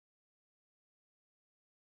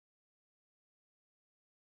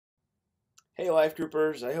Hey, Life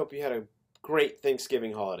Groupers, I hope you had a great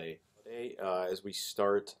Thanksgiving holiday. Today, as we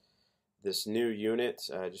start this new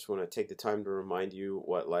unit, I just want to take the time to remind you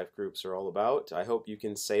what life groups are all about. I hope you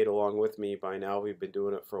can say it along with me by now. We've been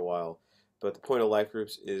doing it for a while. But the point of life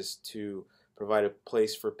groups is to provide a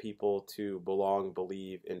place for people to belong,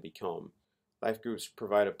 believe, and become. Life groups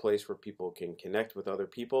provide a place where people can connect with other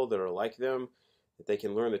people that are like them, that they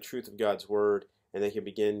can learn the truth of God's Word, and they can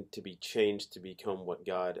begin to be changed to become what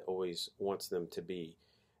God always wants them to be.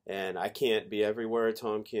 And I can't be everywhere.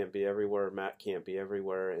 Tom can't be everywhere. Matt can't be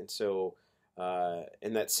everywhere. And so,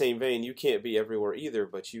 in that same vein, you can't be everywhere either,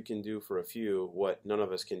 but you can do for a few what none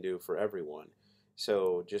of us can do for everyone.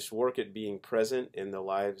 So just work at being present in the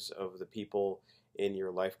lives of the people in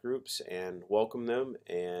your life groups and welcome them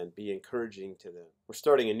and be encouraging to them. We're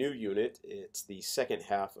starting a new unit. It's the second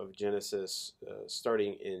half of Genesis,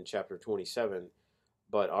 starting in chapter 27,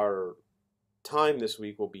 but our time this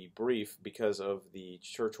week will be brief because of the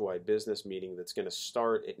church-wide business meeting that's going to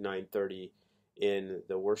start at 9:30 in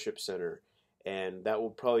the worship center, and that will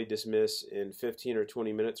probably dismiss in 15 or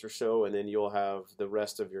 20 minutes or so, and then you'll have the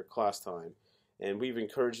rest of your class time. And we've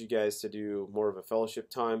encouraged you guys to do more of a fellowship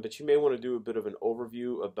time, but you may want to do a bit of an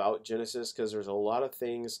overview about Genesis because there's a lot of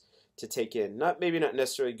things to take in. Maybe not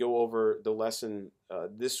necessarily go over the lesson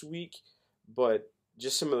this week, but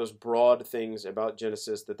just some of those broad things about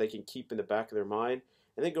Genesis that they can keep in the back of their mind,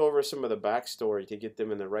 and then go over some of the backstory to get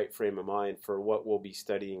them in the right frame of mind for what we'll be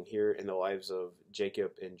studying here in the lives of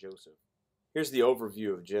Jacob and Joseph. Here's the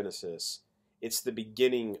overview of Genesis. It's the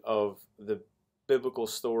beginning of the biblical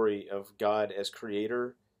story of God as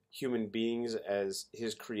creator, human beings as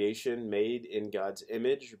his creation made in God's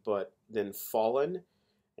image, but then fallen,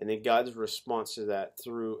 and then God's response to that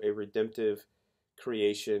through a redemptive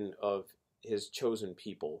creation of his chosen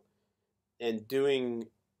people, and doing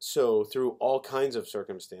so through all kinds of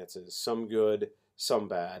circumstances, some good, some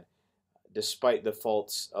bad. Despite the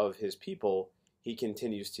faults of his people, he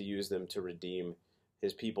continues to use them to redeem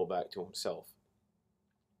his people back to himself.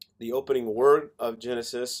 The opening word of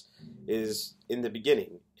Genesis is in the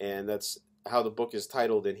beginning, and that's how the book is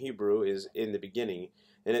titled in Hebrew, is in the beginning,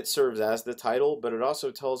 and it serves as the title, but it also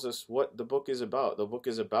tells us what the book is about. The book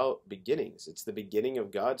is about beginnings. It's the beginning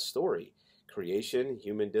of God's story: creation,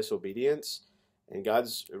 human disobedience, and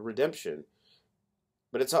God's redemption.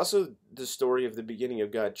 But it's also the story of the beginning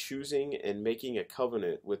of God choosing and making a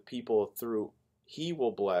covenant with people through he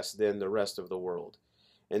will bless then the rest of the world.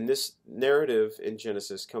 And this narrative in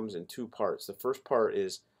Genesis comes in two parts. The first part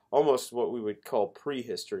is almost what we would call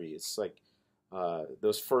prehistory. It's like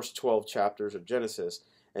those first 12 chapters of Genesis.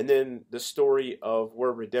 And then the story of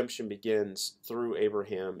where redemption begins through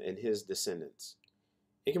Abraham and his descendants.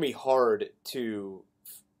 It can be hard to,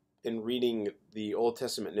 in reading the Old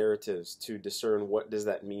Testament narratives, to discern what does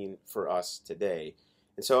that mean for us today.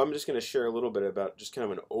 And so I'm just going to share a little bit about just kind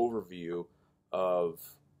of an overview of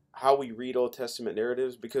how we read Old Testament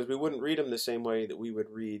narratives, because we wouldn't read them the same way that we would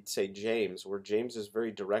read, say, James, where James is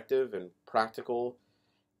very directive and practical.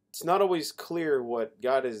 It's not always clear what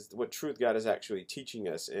truth God is actually teaching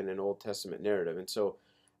us in an Old Testament narrative. And so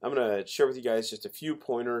I'm going to share with you guys just a few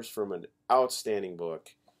pointers from an outstanding book,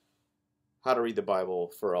 How to Read the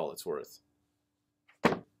Bible for All It's Worth.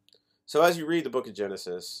 So as you read the book of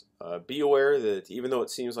Genesis, be aware that even though it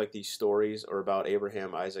seems like these stories are about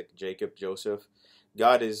Abraham, Isaac, Jacob, Joseph,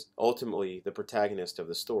 God is ultimately the protagonist of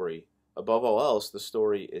the story. Above all else, the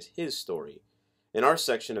story is his story. In our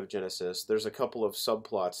section of Genesis, there's a couple of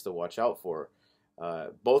subplots to watch out for.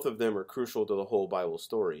 Both of them are crucial to the whole Bible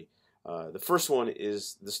story. The first one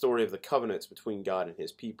is the story of the covenants between God and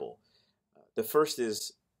his people. The first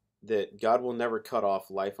is that God will never cut off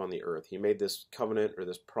life on the earth. He made this covenant or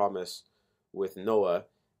this promise with Noah,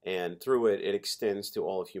 and through it, it extends to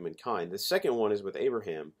all of humankind. The second one is with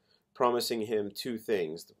Abraham, promising him two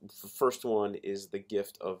things. The first one is the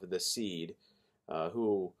gift of the seed,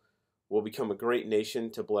 who will become a great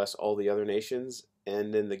nation to bless all the other nations,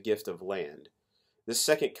 and then the gift of land. This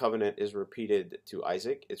second covenant is repeated to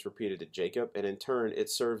Isaac, it's repeated to Jacob, and in turn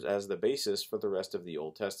it serves as the basis for the rest of the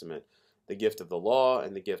Old Testament, the gift of the law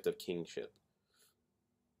and the gift of kingship.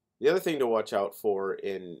 The other thing to watch out for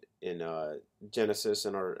in Genesis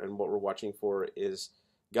and what we're watching for is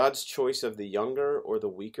God's choice of the younger or the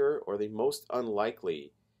weaker or the most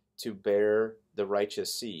unlikely to bear the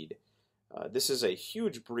righteous seed. This is a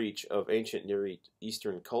huge breach of ancient Near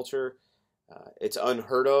Eastern culture. It's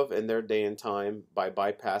unheard of in their day and time by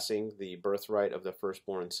bypassing the birthright of the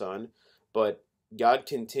firstborn son, but God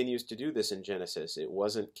continues to do this in Genesis. It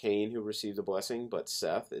wasn't Cain who received the blessing, but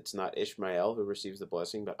Seth. It's not Ishmael who receives the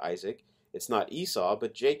blessing, but Isaac. It's not Esau,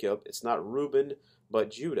 but Jacob. It's not Reuben,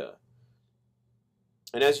 but Judah.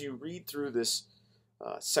 And as you read through this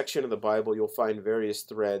section of the Bible, you'll find various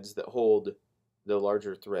threads that hold the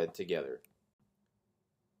larger thread together.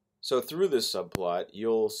 So through this subplot,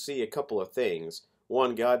 you'll see a couple of things.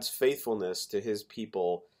 One, God's faithfulness to his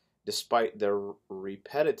people despite their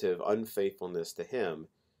repetitive unfaithfulness to him.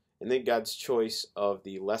 And then God's choice of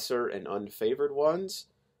the lesser and unfavored ones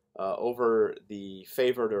over the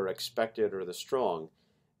favored or expected or the strong.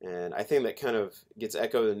 And I think that kind of gets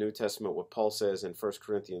echoed in the New Testament, what Paul says in 1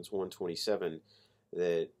 Corinthians 1:27,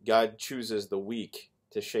 that God chooses the weak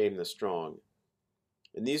to shame the strong.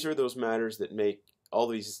 And these are those matters that make all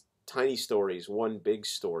these tiny stories one big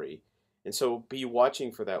story. And so be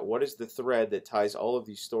watching for that. What is the thread that ties all of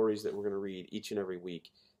these stories that we're going to read each and every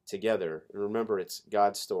week together? And remember, it's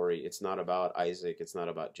God's story. It's not about Isaac. It's not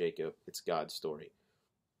about Jacob. It's God's story.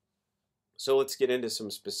 So let's get into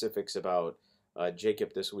some specifics about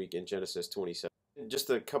Jacob this week in Genesis 27. Just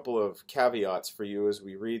a couple of caveats for you as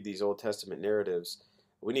we read these Old Testament narratives.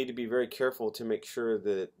 We need to be very careful to make sure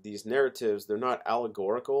that these narratives, they're not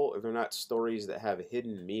allegorical, or they're not stories that have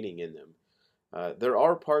hidden meaning in them. There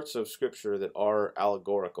are parts of Scripture that are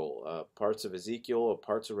allegorical, parts of Ezekiel,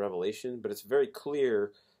 parts of Revelation, but it's very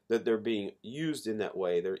clear that they're being used in that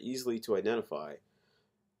way. They're easily to identify.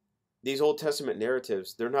 These Old Testament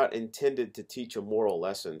narratives, they're not intended to teach a moral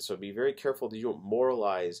lesson, so be very careful that you don't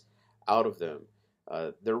moralize out of them.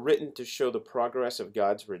 They're written to show the progress of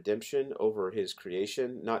God's redemption over his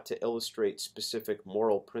creation, not to illustrate specific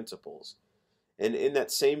moral principles. And in that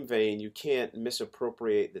same vein, you can't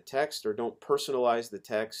misappropriate the text or don't personalize the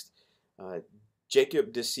text.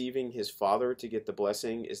 Jacob deceiving his father to get the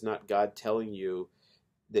blessing is not God telling you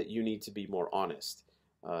that you need to be more honest.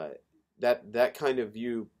 That kind of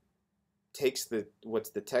view takes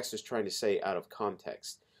what the text is trying to say out of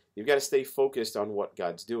context. You've got to stay focused on what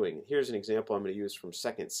God's doing. Here's an example I'm going to use from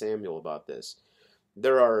 2 Samuel about this.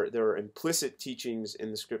 There are implicit teachings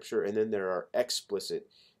in the Scripture, and then there are explicit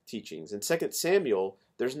teachings. In 2 Samuel,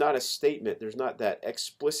 there's not a statement, there's not that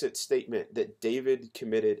explicit statement that David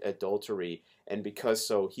committed adultery, and because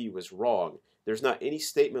so he was wrong. There's not any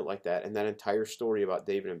statement like that in that entire story about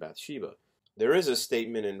David and Bathsheba. There is a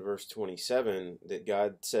statement in verse 27 that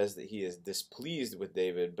God says that he is displeased with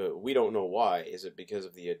David, but we don't know why. Is it because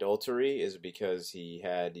of the adultery? Is it because he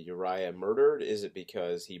had Uriah murdered? Is it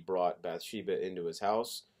because he brought Bathsheba into his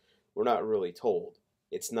house? We're not really told.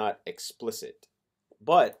 It's not explicit.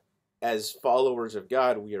 But as followers of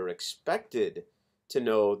God, we are expected to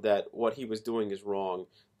know that what he was doing is wrong,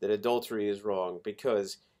 that adultery is wrong,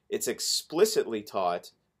 because it's explicitly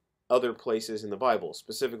taught other places in the Bible,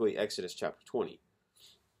 specifically Exodus chapter 20.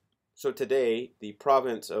 So today, the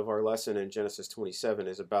province of our lesson in Genesis 27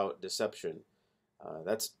 is about deception.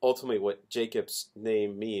 That's ultimately what Jacob's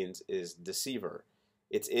name means, is deceiver.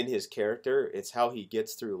 It's in his character. It's how he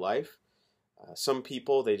gets through life. Some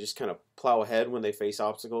people, they just kind of plow ahead when they face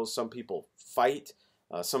obstacles. Some people fight.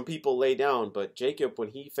 Some people lay down. But Jacob, when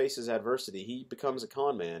he faces adversity, he becomes a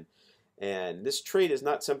con man. And this trait is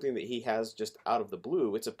not something that he has just out of the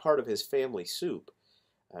blue. It's a part of his family soup.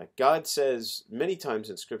 God says many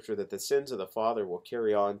times in Scripture that the sins of the father will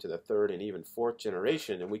carry on to the third and even fourth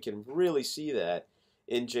generation. And we can really see that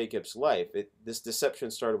in Jacob's life. This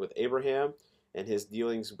deception started with Abraham and his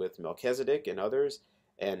dealings with Melchizedek and others,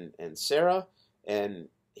 and Sarah. And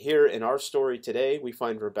here in our story today, we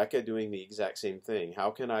find Rebecca doing the exact same thing.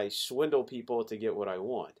 How can I swindle people to get what I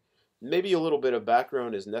want? Maybe a little bit of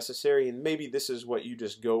background is necessary, and maybe this is what you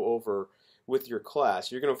just go over with your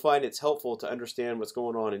class. You're going to find it's helpful to understand what's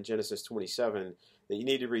going on in Genesis 27, that you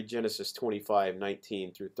need to read Genesis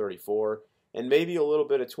 25:19 through 34, and maybe a little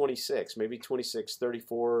bit of 26, maybe 26,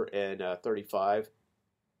 34, and 35.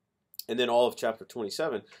 And then all of chapter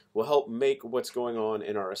 27 will help make what's going on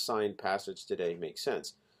in our assigned passage today make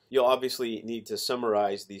sense. You'll obviously need to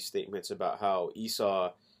summarize these statements about how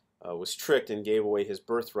Esau was tricked and gave away his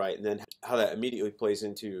birthright, and then how that immediately plays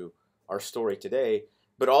into our story today,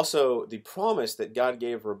 but also the promise that God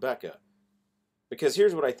gave Rebecca. Because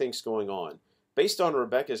here's what I think is going on. Based on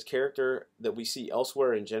Rebecca's character that we see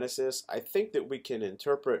elsewhere in Genesis, I think that we can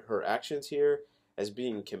interpret her actions here as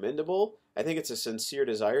being commendable. I think it's a sincere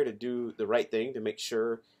desire to do the right thing, to make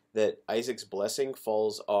sure that Isaac's blessing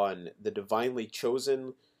falls on the divinely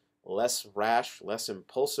chosen, less rash, less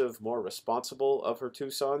impulsive, more responsible of her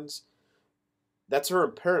two sons. That's her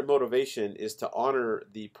apparent motivation, is to honor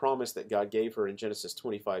the promise that God gave her in Genesis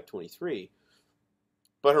 25:23.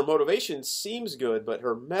 But her motivation seems good, but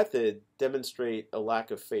her method demonstrates a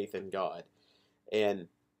lack of faith in God. And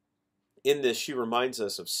in this, she reminds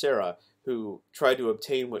us of Sarah, who tried to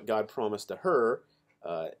obtain what God promised to her,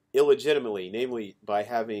 illegitimately, namely by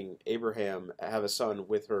having Abraham have a son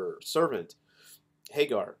with her servant,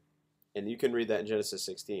 Hagar. And you can read that in Genesis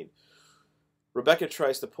 16. Rebekah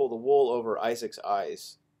tries to pull the wool over Isaac's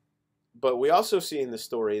eyes. But we also see in the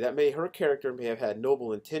story that her character may have had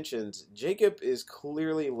noble intentions. Jacob is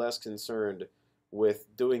clearly less concerned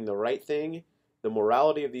with doing the right thing, the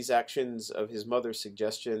morality of these actions of his mother's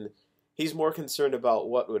suggestion. He's more concerned about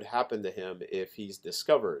what would happen to him if he's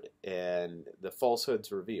discovered and the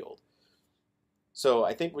falsehoods revealed. So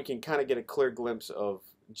I think we can kind of get a clear glimpse of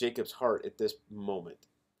Jacob's heart at this moment.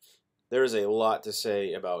 There is a lot to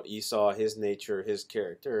say about Esau, his nature, his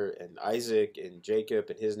character, and Isaac and Jacob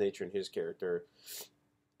and his nature and his character.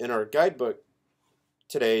 In our guidebook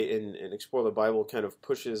today in Explore the Bible kind of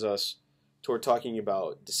pushes us toward talking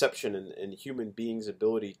about deception and human beings'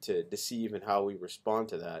 ability to deceive and how we respond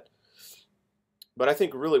to that. But I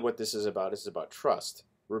think really what this is about trust.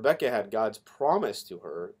 Rebekah had God's promise to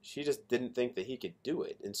her. She just didn't think that he could do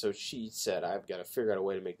it. And so she said, I've got to figure out a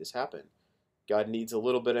way to make this happen. God needs a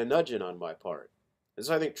little bit of nudging on my part. And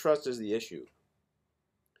so I think trust is the issue.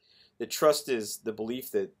 The trust is the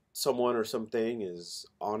belief that someone or something is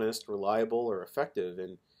honest, reliable, or effective.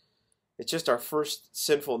 And it's just our first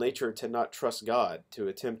sinful nature to not trust God, to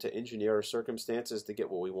attempt to engineer our circumstances to get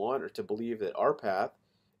what we want, or to believe that our path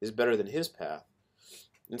is better than his path.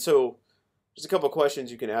 And so just a couple of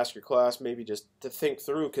questions you can ask your class, maybe just to think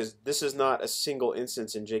through, because this is not a single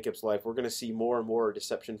instance in Jacob's life. We're going to see more and more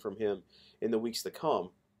deception from him in the weeks to come.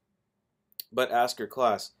 But ask your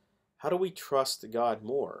class, how do we trust God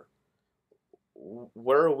more?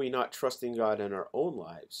 Where are we not trusting God in our own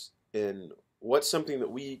lives? And what's something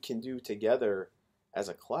that we can do together as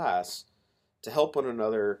a class to help one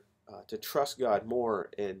another to trust God more?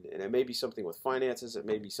 And it may be something with finances, it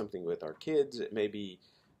may be something with our kids, it may be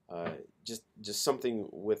just something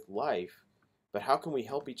with life. But how can we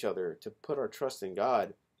help each other to put our trust in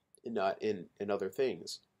God and not in other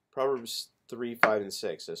things? Proverbs 3, 5, and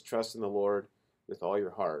 6 says, trust in the Lord with all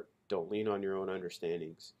your heart. Don't lean on your own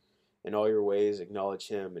understandings. In all your ways acknowledge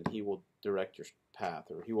him, and he will direct your path,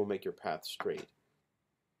 or he will make your path straight.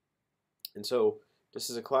 And so, just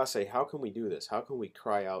as a class, say, how can we do this? How can we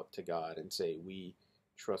cry out to God and say, we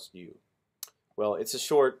trust you? Well, it's a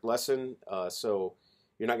short lesson, so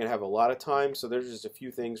you're not going to have a lot of time. So there's just a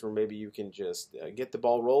few things where maybe you can just get the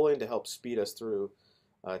ball rolling to help speed us through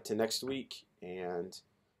to next week. And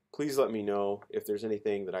please let me know if there's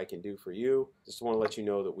anything that I can do for you. Just want to let you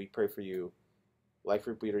know that we pray for you, life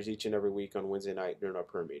group leaders, each and every week on Wednesday night during our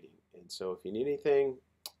prayer meeting. And so if you need anything,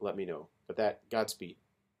 let me know. But Godspeed.